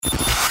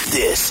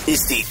This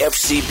is the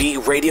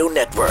FCB Radio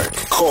Network,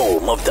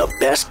 home of the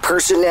best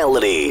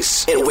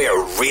personalities and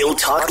where real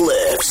talk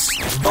lives.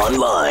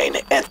 Online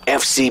at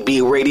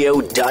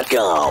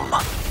fcbradio.com.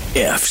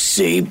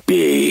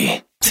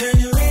 FCB. Turn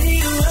your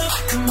radio up,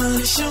 come on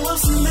and show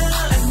us some love.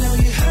 I know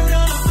you heard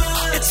all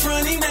about it. It's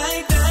Friday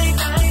night.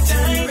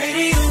 Turn your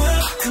radio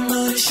up, come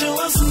on and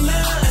show us some love.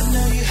 I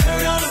know you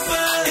heard all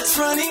about it. It's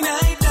Friday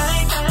night.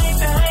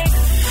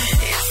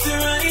 It's the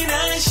Friday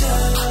night show.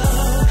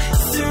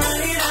 It's the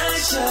Friday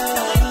night show.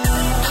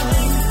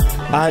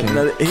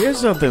 Here's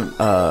something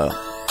that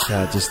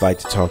I'd just like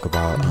to talk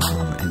about,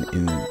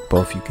 and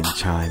both you can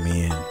chime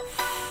in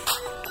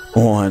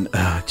on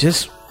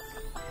just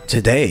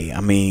today.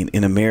 I mean,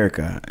 in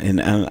America, and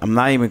I'm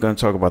not even going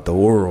to talk about the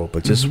world,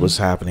 but just what's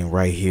happening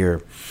right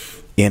here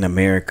in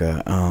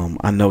America.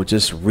 I know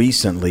just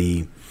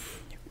recently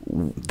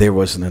there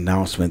was an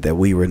announcement that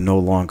we were no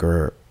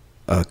longer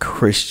a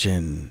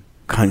Christian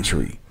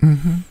country.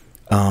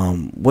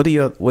 What are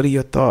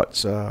your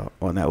thoughts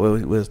on that?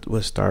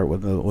 We'll start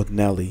with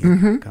Nelly.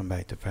 Come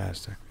back to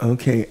Pastor.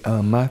 Okay,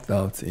 my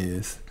thoughts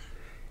is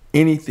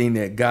anything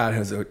that God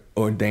has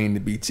ordained to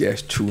be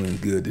just, true,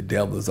 and good, the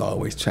devil is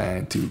always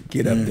trying to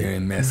get up there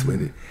and mess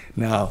with it.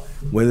 Now,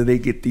 whether they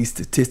get these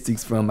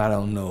statistics from, I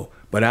don't know.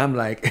 But I'm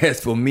like, as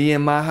for me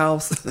and my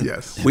house,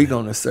 yes, we're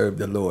going to serve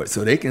the Lord.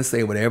 So they can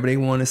say whatever they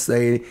want to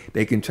say.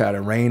 They can try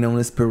to rain on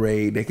this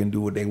parade. They can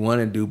do what they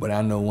want to do. But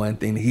I know one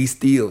thing, he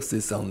still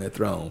sits on the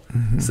throne.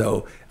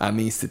 So, I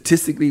mean,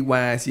 statistically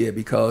wise, yeah,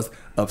 because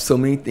of so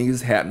many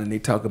things happening. They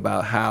talk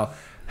about how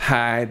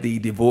high the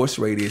divorce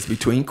rate is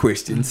between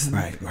Christians.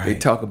 Right. They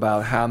talk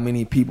about how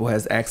many people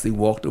has actually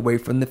walked away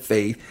from the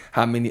faith,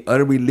 how many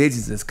other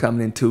religions is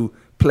coming into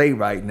play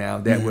right now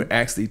that would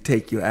actually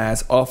take your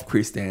eyes off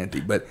Christianity.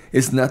 But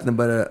it's nothing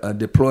but a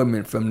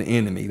deployment from the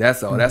enemy.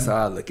 That's all. That's how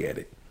I look at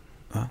it.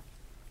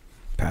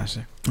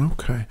 Pastor.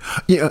 Okay.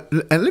 Yeah,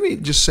 and let me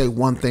just say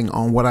one thing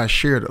on what I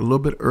shared a little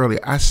bit earlier.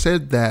 I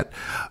said that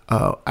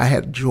I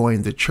had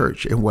joined the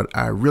church, and what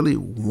I really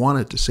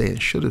wanted to say and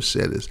should have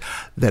said is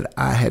that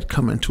I had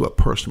come into a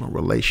personal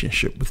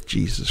relationship with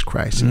Jesus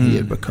Christ, and he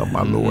had become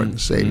my Lord and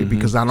Savior,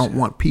 because I don't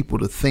want people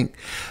to think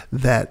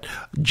that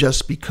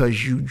just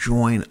because you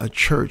join a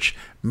church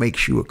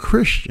makes you a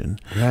Christian.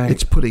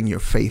 It's putting your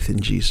faith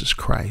in Jesus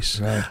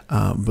Christ,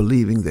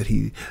 believing that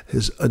he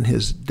is in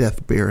his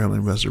death, burial,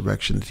 and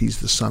resurrection, that he's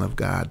the Son of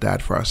God,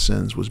 died for our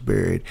sins, was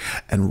buried,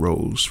 and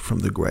rose from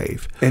the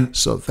grave. And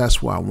so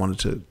that's why I wanted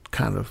to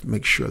kind of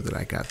make sure that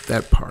I got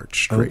that part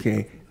straight.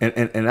 Okay,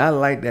 and I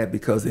like that,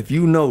 because if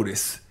you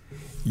notice,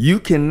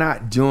 you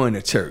cannot join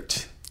a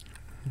church.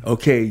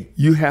 Okay,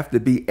 you have to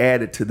be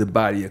added to the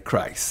body of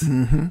Christ.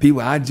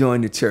 People, I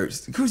joined the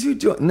church because you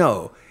join.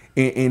 No.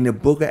 In the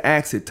book of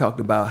Acts, it talked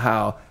about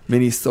how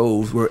many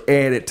souls were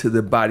added to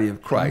the body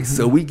of Christ.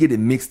 So we get it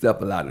mixed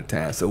up a lot of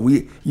times. So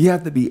you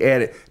have to be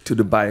added to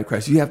the body of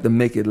Christ. You have to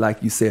make it,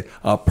 like you said,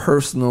 a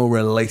personal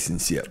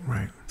relationship.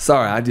 Right.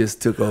 Sorry, I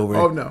just took over.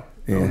 Oh, no.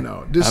 Yeah. Oh,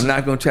 no. I'm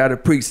not going to try to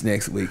preach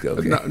next week,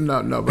 okay?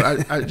 No.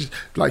 But I just,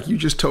 like you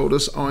just told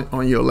us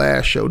on your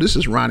last show, this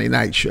is Ronnie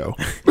Knight's show.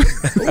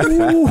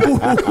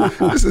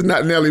 This is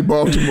not Nelly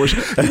Baltimore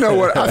show. You know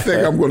what? I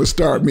think I'm going to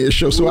start me a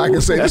show so I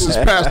can say this is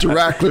Pastor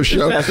Ratcliffe's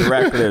show. Pastor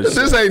Ratcliffe's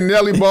This ain't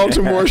Nelly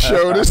Baltimore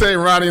show. This ain't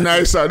Ronnie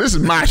Knight's show. This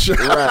is my show.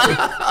 Right.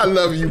 I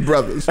love you,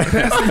 brothers.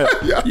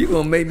 Yeah. You're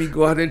going to make me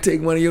go out and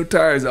take one of your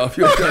tires off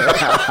your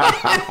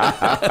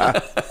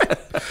car.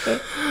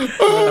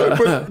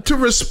 But to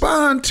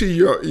respond to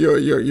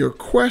your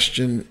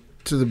question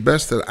to the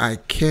best that I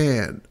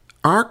can,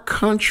 our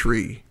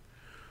country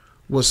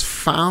was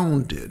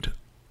founded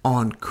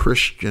on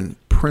Christian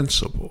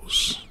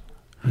principles.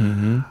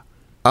 When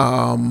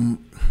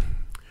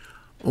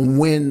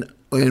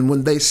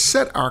they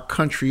set our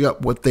country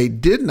up, what they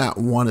did not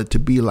want it to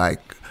be like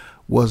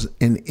was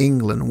in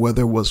England, where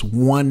there was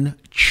one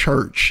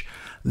church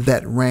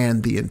that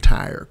ran the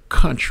entire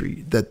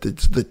country, that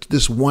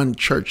this one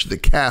church, the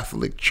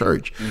Catholic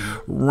Church,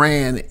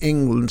 ran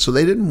England. So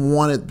they didn't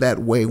want it that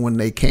way when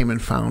they came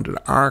and founded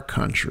our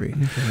country.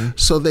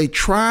 So they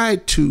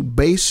tried to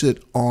base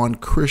it on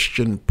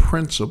Christian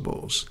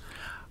principles.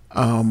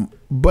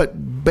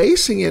 But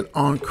basing it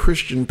on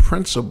Christian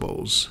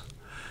principles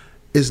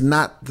is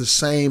not the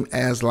same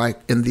as like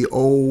in the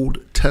Old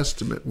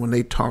Testament when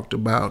they talked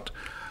about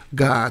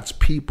God's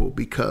people,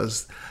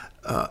 because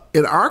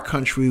in our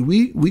country,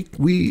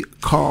 we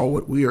call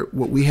what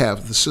we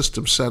have the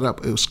system set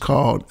up. It was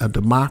called a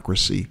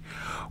democracy,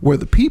 where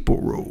the people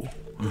rule.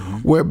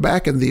 Where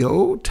back in the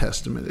Old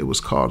Testament, it was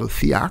called a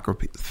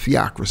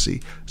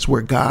theocracy. It's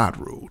where God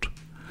ruled.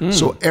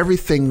 So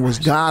everything was,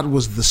 God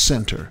was the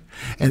center,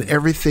 and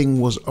everything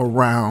was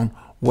around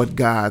what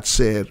God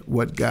said,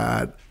 what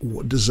God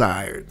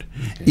desired.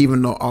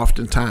 Even though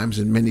oftentimes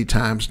and many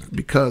times,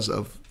 because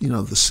of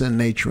the sin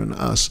nature in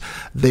us,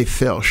 they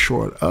fell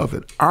short of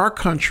it. Our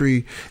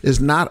country is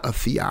not a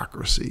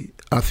theocracy.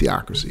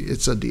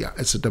 It's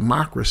a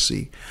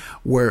democracy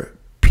where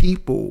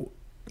people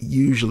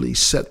usually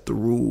set the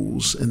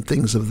rules and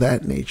things of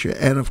that nature.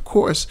 And of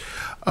course,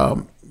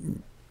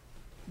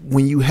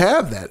 when you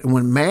have that, and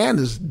when man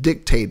is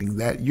dictating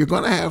that, you're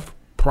going to have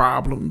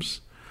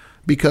problems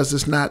because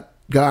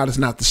God is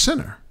not the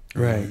center.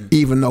 Right.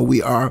 Even though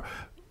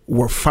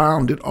we're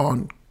founded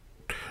on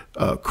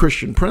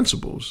Christian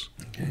principles,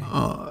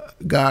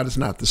 God is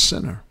not the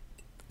center.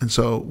 And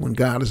so when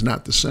God is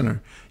not the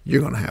center,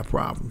 you're going to have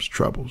problems,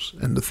 troubles,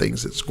 and the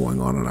things that's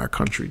going on in our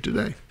country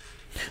today.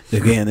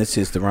 Again, this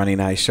is the Ronnie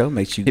Knight Show.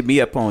 Make sure you hit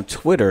me up on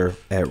Twitter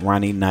at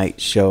Ronnie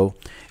Knight Show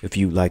if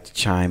you'd like to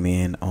chime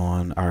in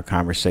on our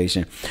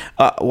conversation.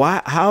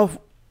 How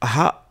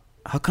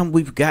come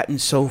we've gotten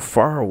so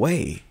far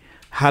away?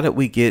 How did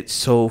we get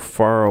so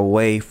far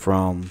away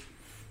from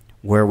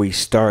where we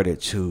started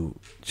to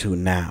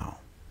now?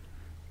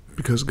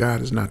 Because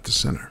God is not the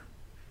center.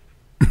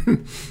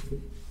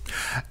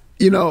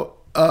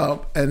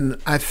 And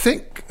I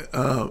think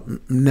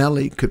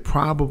Nelly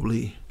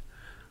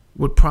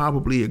would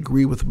probably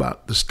agree with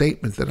about the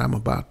statement that I'm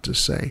about to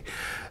say.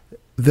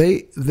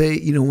 They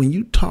when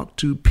you talk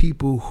to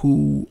people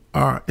who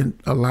are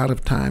a lot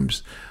of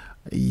times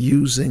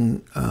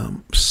using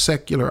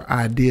secular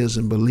ideas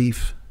and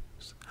beliefs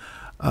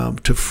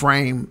to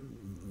frame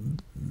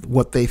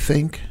what they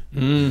think,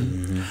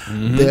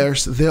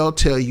 they'll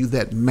tell you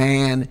that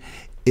man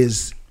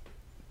is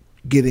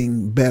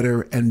getting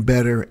better and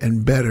better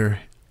and better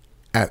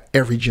at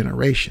every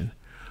generation,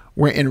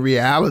 where in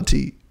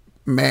reality,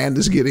 man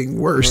is getting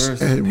worse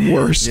and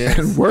worse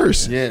and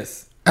worse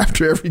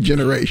after every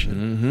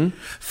generation.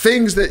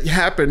 Things that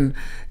happen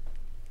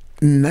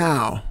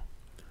now,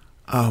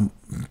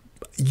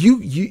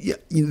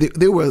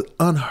 they were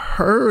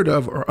unheard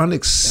of or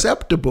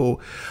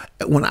unacceptable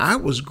when I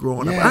was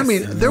growing up. I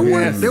mean, there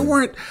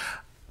weren't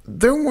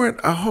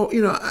a whole.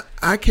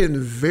 I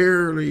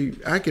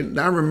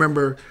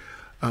remember.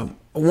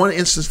 One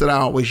instance that I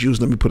always use,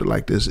 let me put it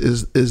like this,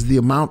 is the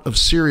amount of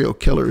serial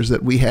killers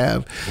that we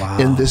have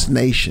in this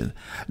nation.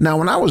 Now,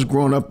 when I was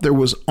growing up, there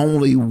was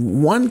only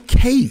one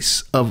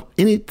case of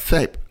any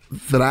type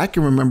that I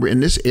can remember in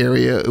this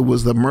area. It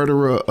was the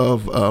murderer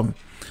of,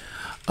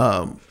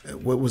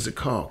 what was it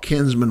called?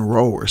 Kinsman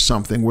Row or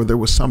something, where there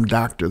was some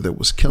doctor that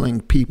was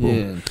killing people.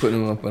 Yeah, and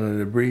putting them up under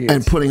the bridge.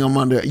 And putting them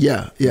under,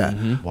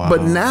 Wow.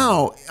 But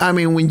now, I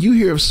mean, when you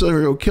hear of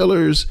serial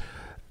killers,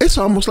 it's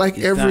almost like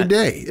every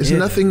day. It's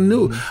nothing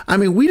new. I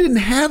mean, we didn't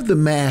have the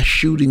mass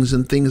shootings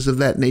and things of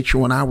that nature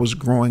when I was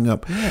growing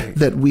up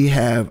that we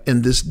have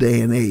in this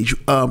day and age.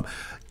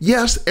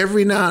 Yes,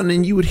 every now and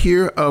then you would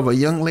hear of a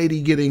young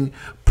lady getting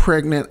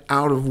pregnant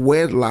out of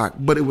wedlock,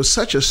 but it was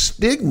such a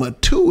stigma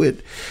to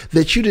it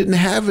that you didn't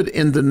have it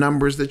in the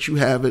numbers that you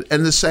have it.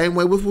 And the same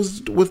way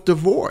with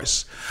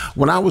divorce.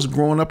 When I was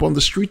growing up on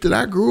the street that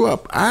I grew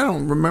up, I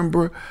don't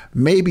remember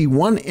maybe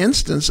one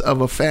instance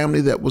of a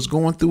family that was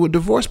going through a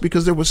divorce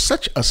because there was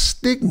such a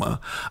stigma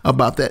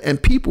about that.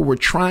 And people were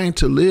trying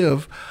to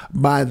live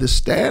by the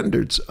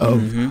standards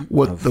of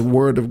what the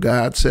Word of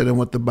God said and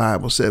what the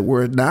Bible said.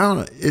 Where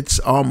now it's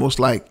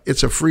almost like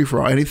it's a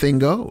free-for-all. Anything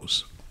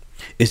goes.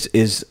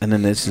 And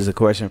then this is a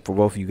question for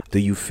both of you. Do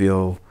you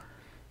feel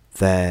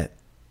that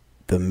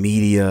the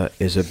media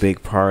is a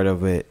big part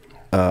of it,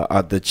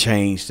 the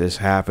change that's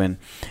happened?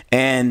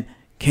 And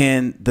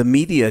can the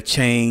media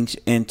change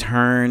and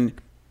turn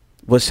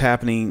what's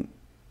happening?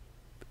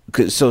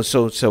 So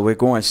we're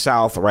going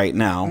south right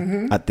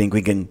now. I think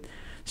we can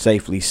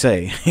safely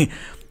say.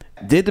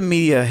 Did the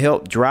media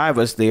help drive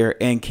us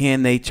there, and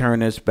can they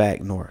turn us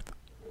back north?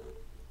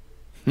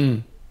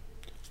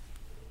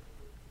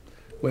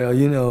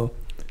 Well,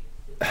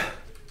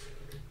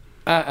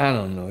 I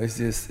don't know. It's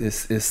just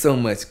it's so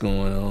much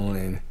going on,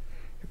 and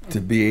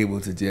to be able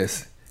to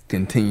just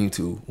continue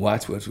to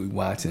watch what we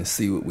watch and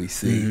see what we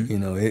see,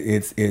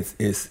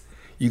 it's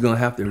you're gonna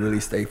have to really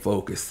stay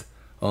focused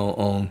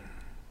on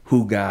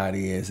who God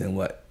is and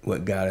what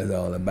God is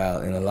all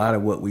about. And a lot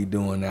of what we're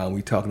doing now,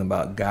 we're talking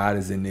about God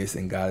is in this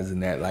and God is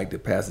in that, like the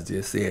pastor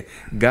just said.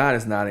 God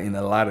is not in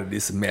a lot of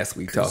this mess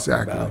we talking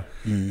about.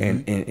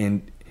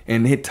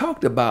 And he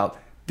talked about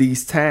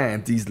these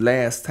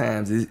last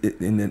times,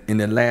 in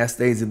the last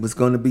days, it was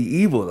going to be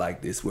evil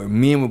like this, where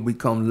men would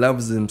become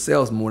lovers of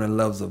themselves more than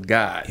lovers of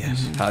God.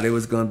 How there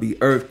was going to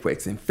be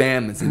earthquakes and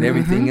famines and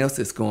everything else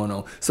that's going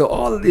on. So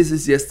all of this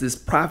is just, this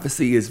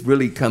prophecy is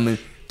really coming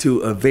to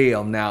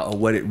avail now of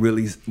what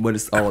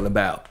it's all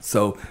about.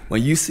 So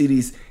when you see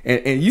these, and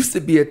it used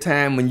to be a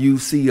time when you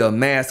see a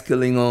mass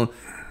killing on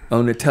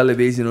the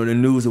television or the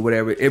news or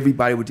whatever,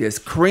 everybody would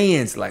just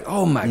cringe like,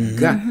 oh my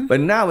God. But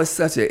now it's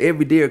such an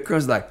everyday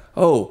occurrence, like,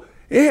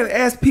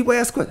 people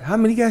ask questions, how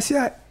many got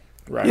shot?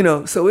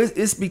 Right. So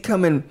it's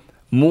becoming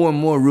more and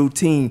more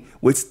routine,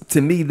 which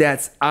to me,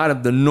 that's out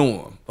of the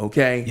norm.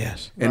 Okay.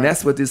 Yes. And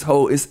that's what this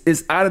whole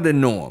is out of the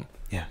norm.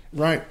 Yeah.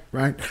 Right.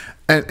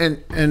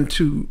 And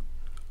to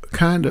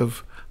kind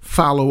of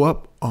follow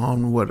up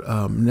on what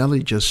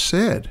Nelly just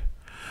said,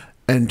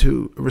 and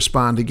to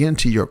respond again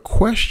to your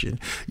question,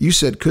 you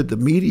said, could the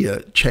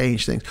media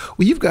change things?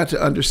 Well, you've got to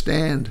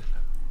understand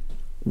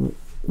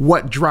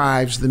what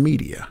drives the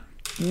media.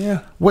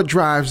 Yeah. What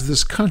drives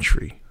this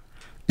country?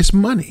 It's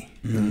money.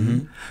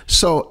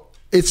 So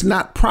it's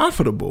not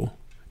profitable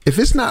If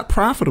it's not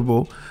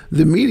profitable,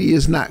 the media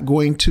is not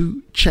going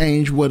to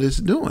change what it's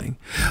doing.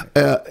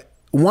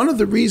 One of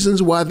the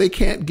reasons why they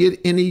can't get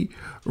any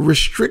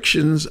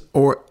restrictions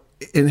or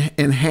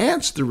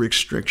enhance the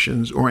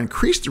restrictions or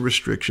increase the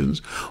restrictions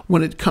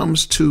when it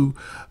comes to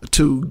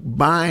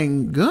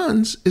buying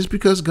guns is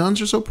because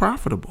guns are so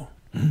profitable.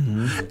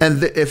 Mm-hmm.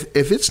 And if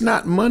it's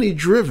not money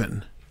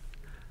driven,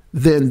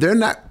 then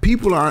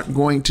people aren't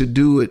going to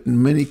do it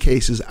in many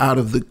cases out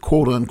of the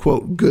quote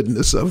unquote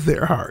goodness of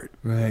their heart.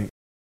 Right.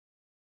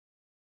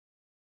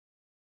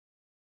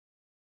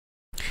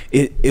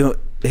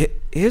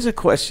 Here's a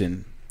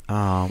question.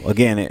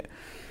 Again,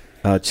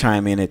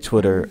 chime in at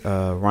Twitter,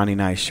 Ronnie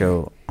Nice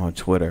Show on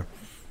Twitter.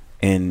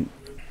 And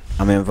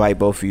I'm going to invite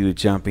both of you to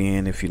jump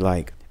in if you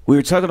like. We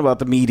were talking about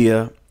the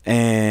media,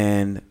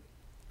 and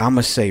I'm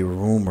going to say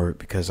rumored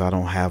because I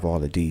don't have all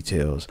the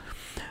details.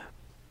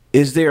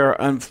 Is there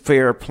an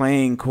unfair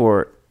playing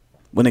court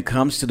when it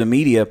comes to the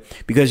media?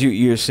 Because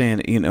you're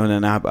saying,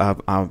 and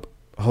I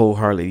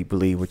wholeheartedly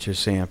believe what you're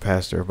saying,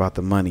 Pastor, about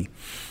the money.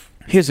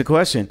 Here's the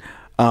question.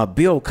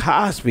 Bill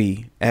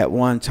Cosby at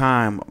one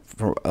time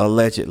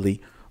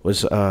allegedly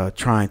was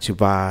trying to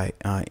buy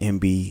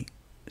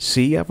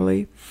NBC, I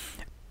believe.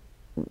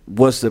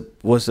 Was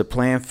the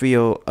playing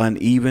field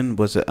uneven?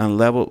 Was it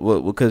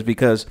unlevel?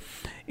 Because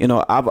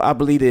I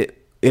believe that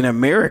in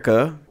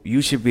America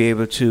you should be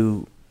able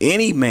to,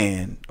 any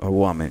man or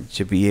woman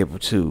should be able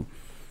to,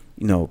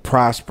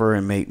 prosper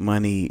and make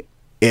money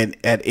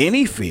at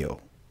any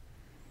field.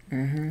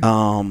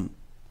 Mm-hmm.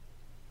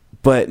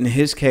 But in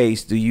his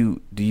case, how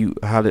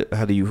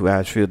do you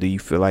guys feel? Do you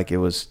feel like it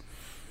was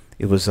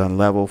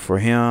unlevel for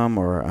him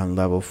or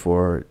unlevel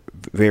for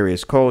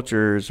various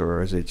cultures,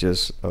 or is it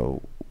just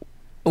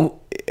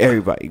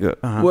everybody good?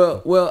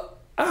 Uh-huh. Well,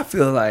 I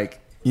feel like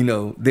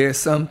there's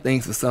some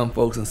things for some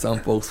folks and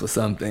some folks for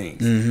some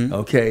things. Mm-hmm.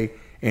 Okay,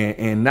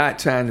 and not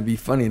trying to be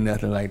funny or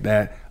nothing like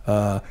that.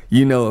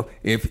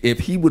 If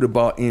he would have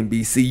bought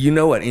NBC, you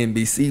know what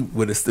NBC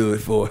would have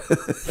stood for.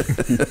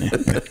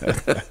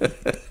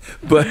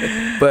 but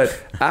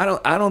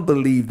I don't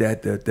believe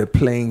that the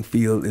playing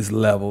field is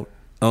leveled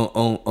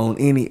on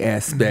any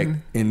aspect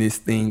in this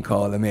thing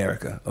called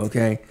America.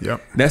 Okay, yep.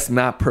 That's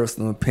my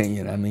personal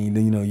opinion. I mean,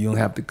 you don't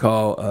have to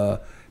call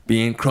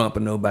being Crump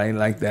or nobody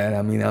like that.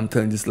 I mean, I'm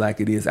telling you just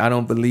like it is. I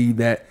don't believe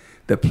that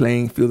the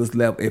playing field is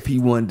level if he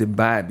wanted to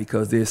buy it,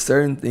 because there's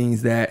certain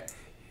things that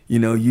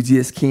you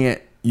just can't.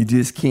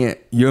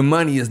 Your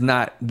money is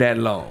not that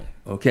long.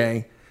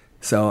 Okay,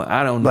 so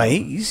I don't know. But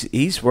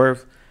he's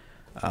worth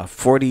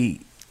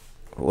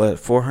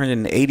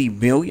 480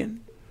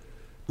 million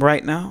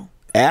right now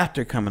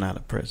after coming out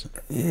of prison.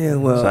 Yeah,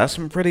 well, so that's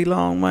some pretty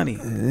long money.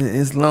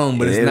 It's long,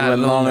 but it's not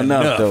long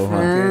enough though. Huh?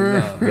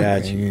 Okay, no.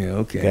 Got you. Yeah,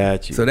 okay.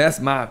 Got you. So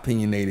that's my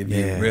opinionated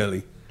view,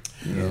 really.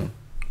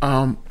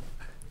 And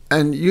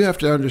you have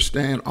to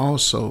understand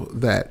also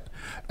that,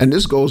 and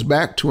this goes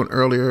back to an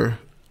earlier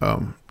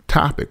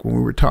topic when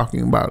we were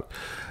talking about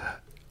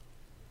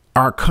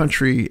our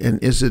country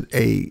and is it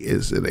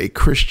a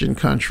Christian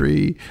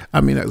country? I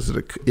mean, is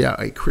it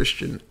a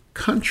Christian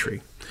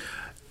country?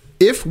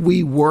 If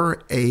we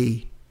were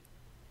a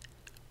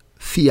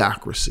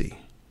theocracy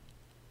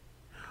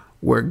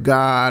where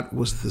God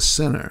was the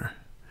center,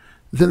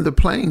 then the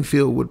playing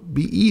field would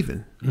be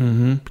even.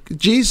 Mm-hmm.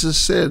 Jesus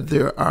said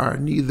there are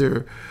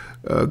neither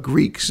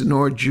Greeks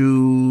nor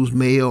Jews,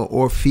 male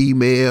or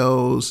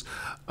females,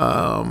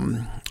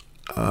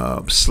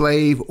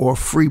 slave or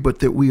free, but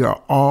that we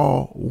are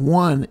all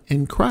one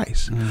in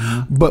Christ.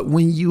 Mm-hmm. But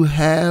when you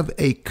have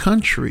a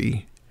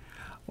country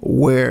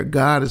where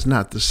God is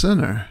not the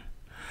center,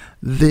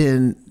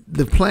 then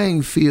the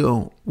playing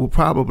field will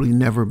probably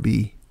never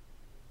be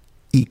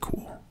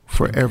equal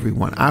for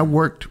everyone. I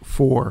worked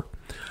for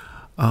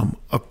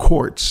a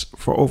courts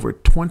for over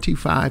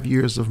 25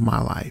 years of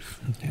my life.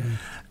 Okay.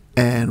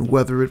 And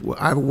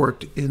I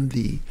worked in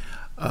the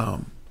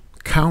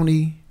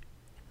county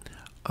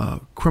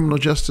criminal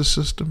justice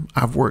system.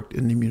 I've worked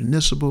in the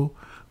municipal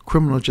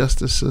criminal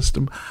justice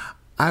system.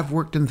 I've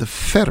worked in the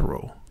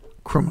federal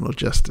criminal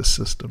justice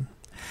system.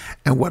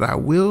 And what I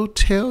will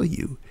tell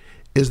you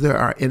is there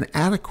are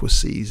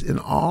inadequacies in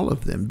all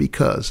of them,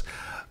 because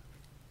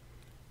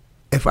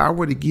if I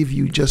were to give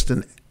you just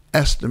an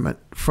estimate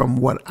from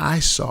what I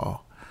saw,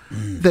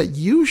 that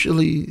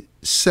usually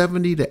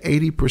 70 to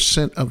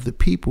 80% of the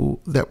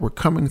people that were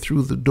coming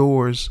through the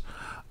doors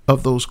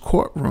of those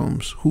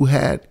courtrooms who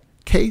had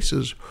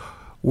cases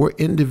were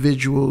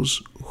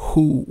individuals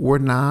who were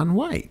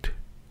non-white.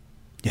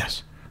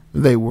 Yes.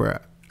 They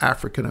were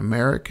African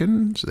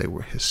Americans, they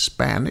were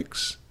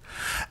Hispanics.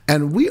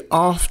 And we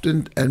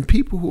often, and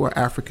people who are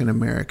African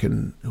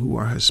American, who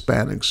are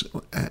Hispanics,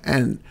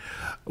 and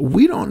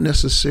we don't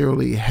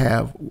necessarily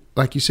have,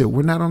 like you said,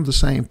 we're not on the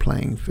same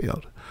playing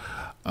field.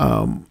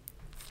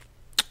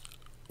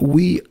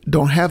 We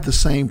don't have the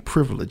same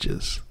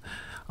privileges.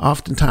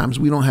 Oftentimes,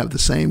 we don't have the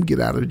same get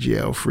out of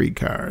jail free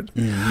card.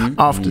 Mm-hmm.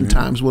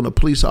 Oftentimes, when a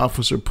police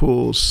officer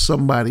pulls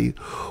somebody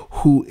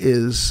who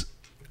is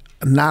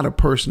not a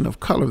person of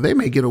color, they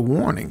may get a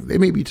warning. They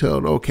may be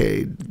told,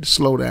 okay,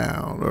 slow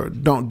down, or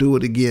don't do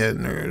it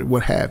again, or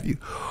what have you.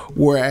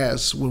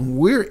 Whereas when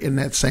we're in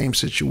that same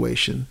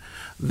situation,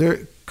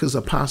 because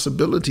a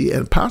possibility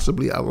and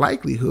possibly a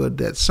likelihood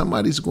that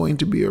somebody's going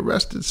to be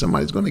arrested,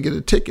 somebody's going to get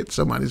a ticket,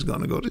 somebody's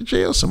going to go to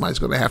jail, somebody's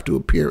going to have to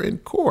appear in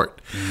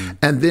court. Mm-hmm.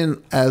 And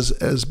then,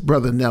 as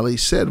Brother Nelly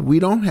said, we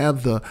don't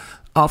have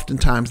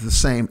oftentimes the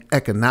same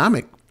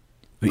economic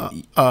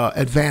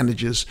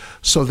advantages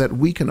so that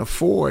we can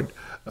afford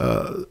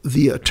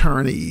the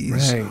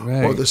attorneys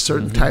or the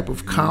certain type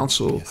of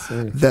counsel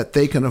that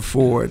they can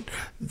afford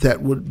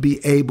that would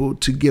be able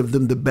to give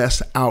them the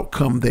best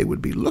outcome they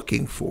would be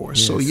looking for.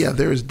 Yes. So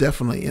there is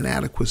definitely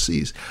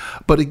inadequacies.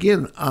 But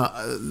again,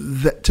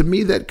 to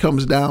me, that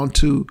comes down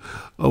to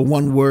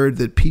one word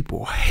that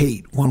people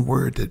hate, one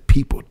word that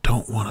people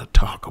don't want to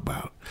talk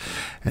about,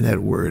 and that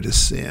word is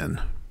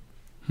sin.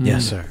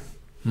 Yes, sir.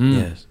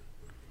 Yes.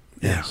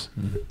 Yes.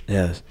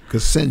 Yes.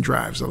 Because sin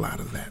drives a lot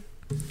of that.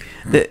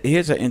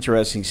 Here's an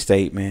interesting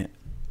statement,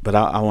 but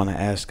I want to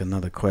ask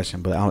another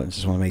question, but I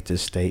just want to make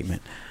this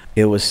statement.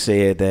 It was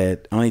said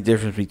that the only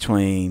difference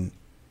between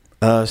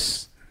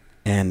us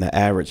and the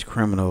average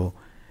criminal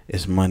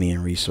is money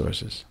and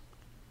resources.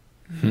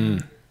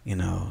 You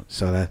know,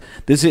 so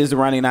this is the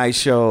Ronnie Knight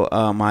Show.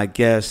 My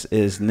guest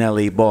is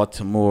Nelly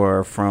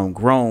Baltimore from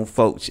Grown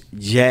Folks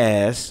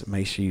Jazz.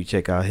 Make sure you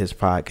check out his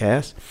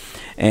podcast.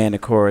 And,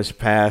 of course,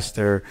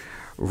 Pastor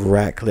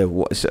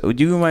Ratcliffe. So,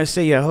 do you want to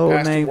say your whole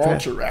name?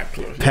 Walter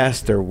Ratcliffe.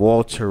 Pastor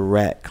Walter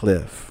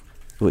Ratcliffe.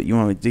 What, you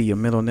want me to do your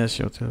middle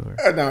initial too?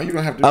 No, you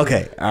don't have to.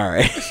 Okay, all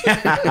right.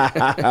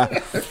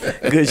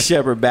 Good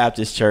Shepherd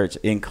Baptist Church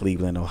in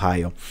Cleveland,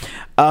 Ohio.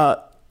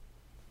 A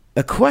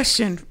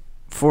question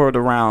for the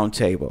round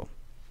table,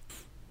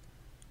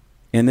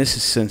 and this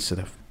is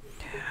sensitive,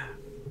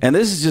 and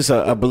this is just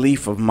a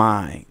belief of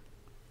mine,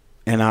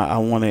 and I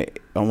want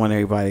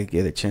everybody to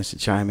get a chance to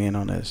chime in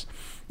on this,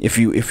 if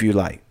you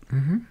like.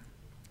 Mm-hmm.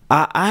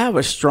 I have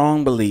a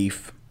strong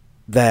belief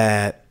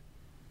that,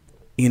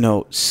 you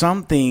know,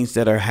 some things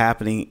that are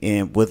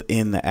happening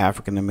within the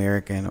African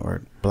American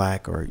or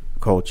Black or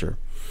culture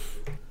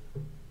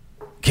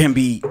can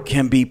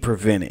be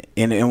prevented,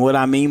 and what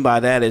I mean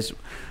by that is,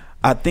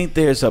 I think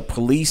there's a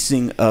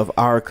policing of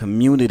our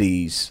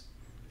communities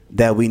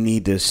that we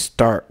need to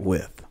start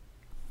with,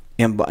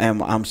 and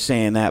I'm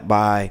saying that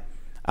by,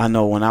 I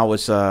know when I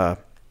was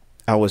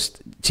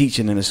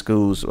teaching in the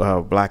schools,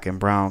 Black and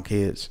brown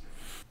kids,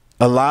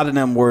 a lot of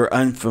them were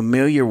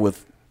unfamiliar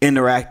with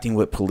interacting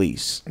with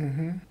police.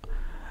 Mm-hmm.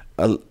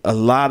 A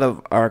lot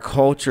of our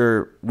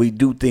culture, we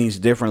do things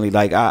differently.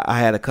 Like I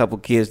had a couple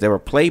kids that were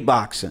play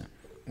boxing,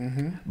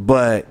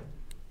 but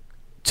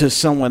to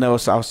someone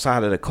else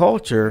outside of the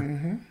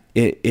culture,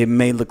 it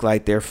may look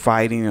like they're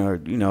fighting, or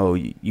you know,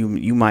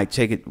 you might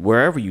take it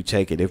wherever you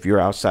take it if you're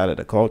outside of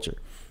the culture.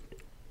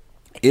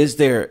 Is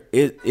there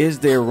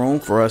room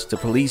for us to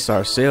police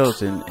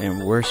ourselves,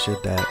 and where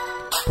should that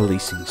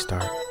policing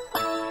start?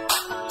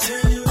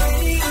 Turn your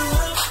radio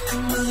up,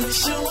 come on,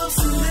 show us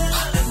some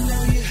love. I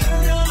know you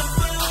heard all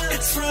about it.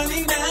 It's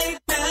Friday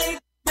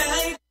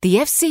night. The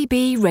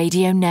FCB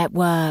Radio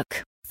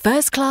Network.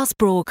 First class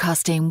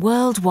broadcasting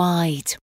worldwide.